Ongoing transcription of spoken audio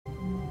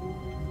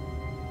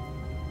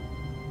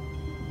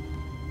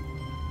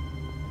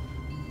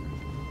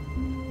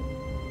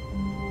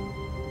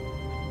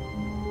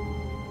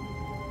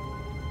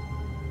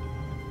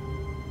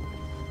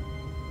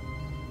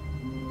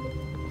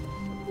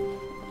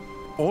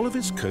All of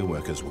his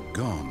co-workers were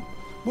gone.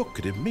 What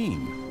could it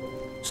mean?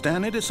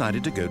 Stanley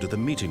decided to go to the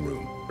meeting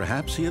room.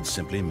 Perhaps he had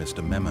simply missed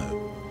a memo.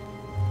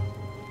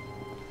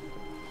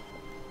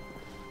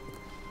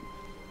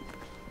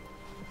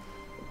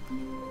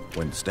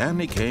 When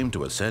Stanley came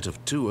to a set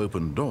of 2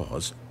 open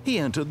doors, he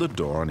entered the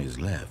door on his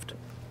left.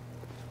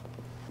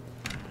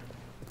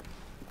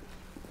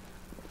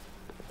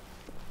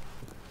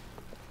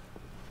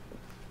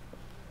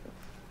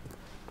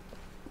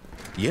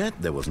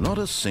 Yet there was not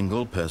a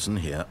single person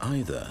here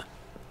either.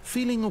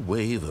 Feeling a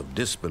wave of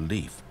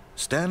disbelief,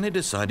 Stanley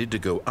decided to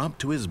go up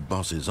to his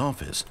boss's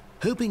office,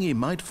 hoping he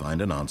might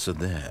find an answer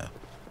there.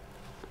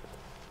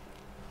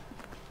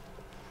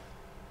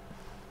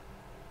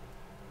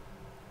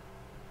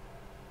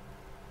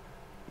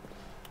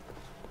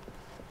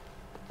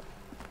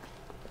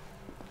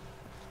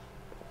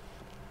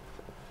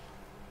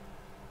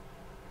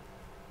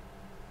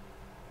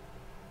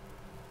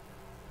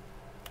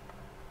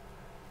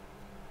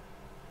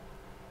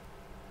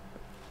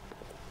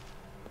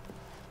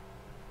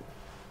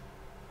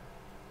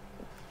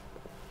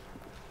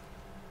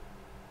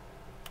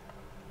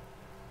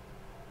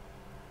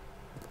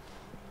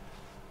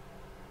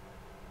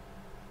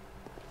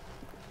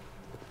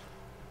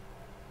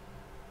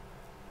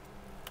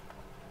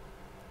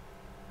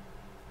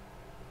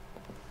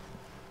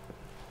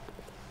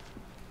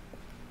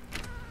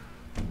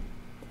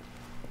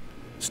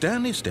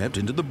 Stanley stepped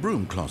into the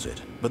broom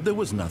closet, but there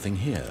was nothing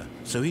here,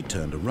 so he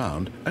turned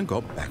around and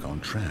got back on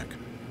track.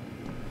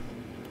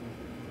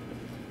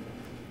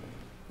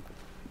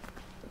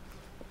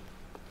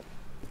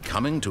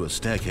 Coming to a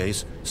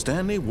staircase,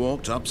 Stanley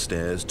walked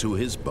upstairs to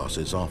his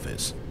boss's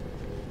office.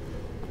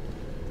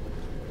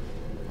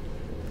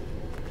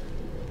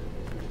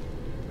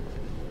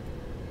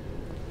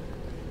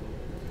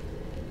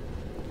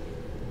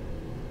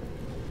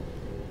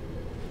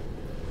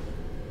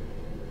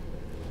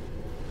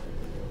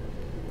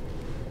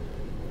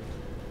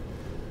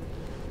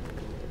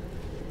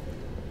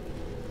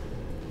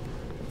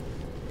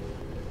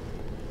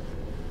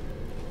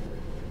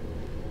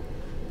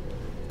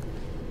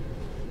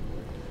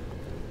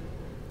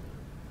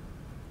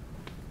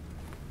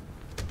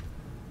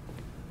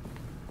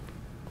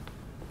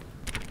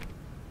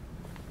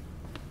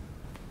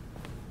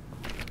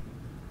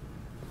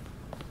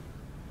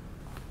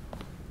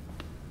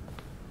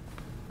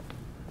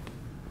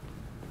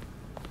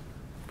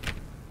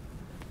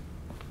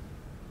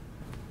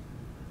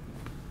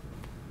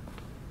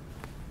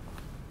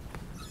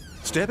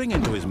 Stepping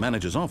into his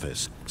manager's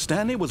office,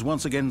 Stanley was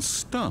once again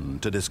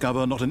stunned to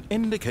discover not an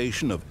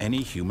indication of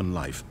any human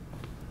life.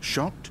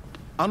 Shocked,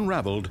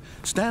 unraveled,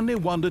 Stanley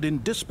wondered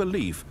in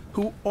disbelief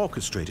who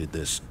orchestrated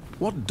this.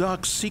 What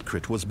dark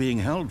secret was being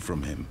held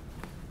from him?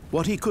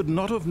 What he could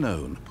not have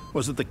known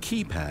was that the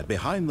keypad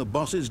behind the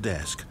boss's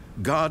desk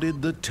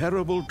guarded the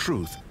terrible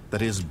truth that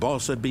his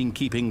boss had been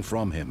keeping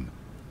from him.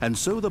 And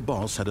so the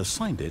boss had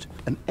assigned it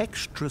an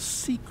extra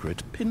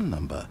secret PIN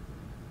number,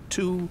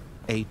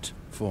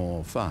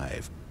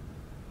 2845.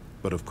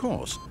 But of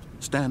course,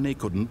 Stanley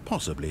couldn't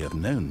possibly have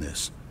known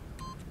this.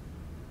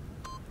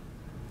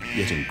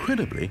 Yet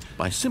incredibly,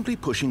 by simply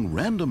pushing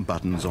random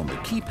buttons on the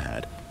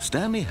keypad,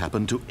 Stanley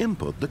happened to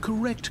input the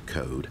correct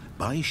code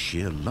by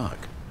sheer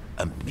luck.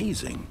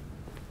 Amazing.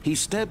 He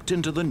stepped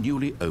into the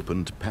newly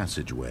opened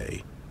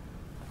passageway.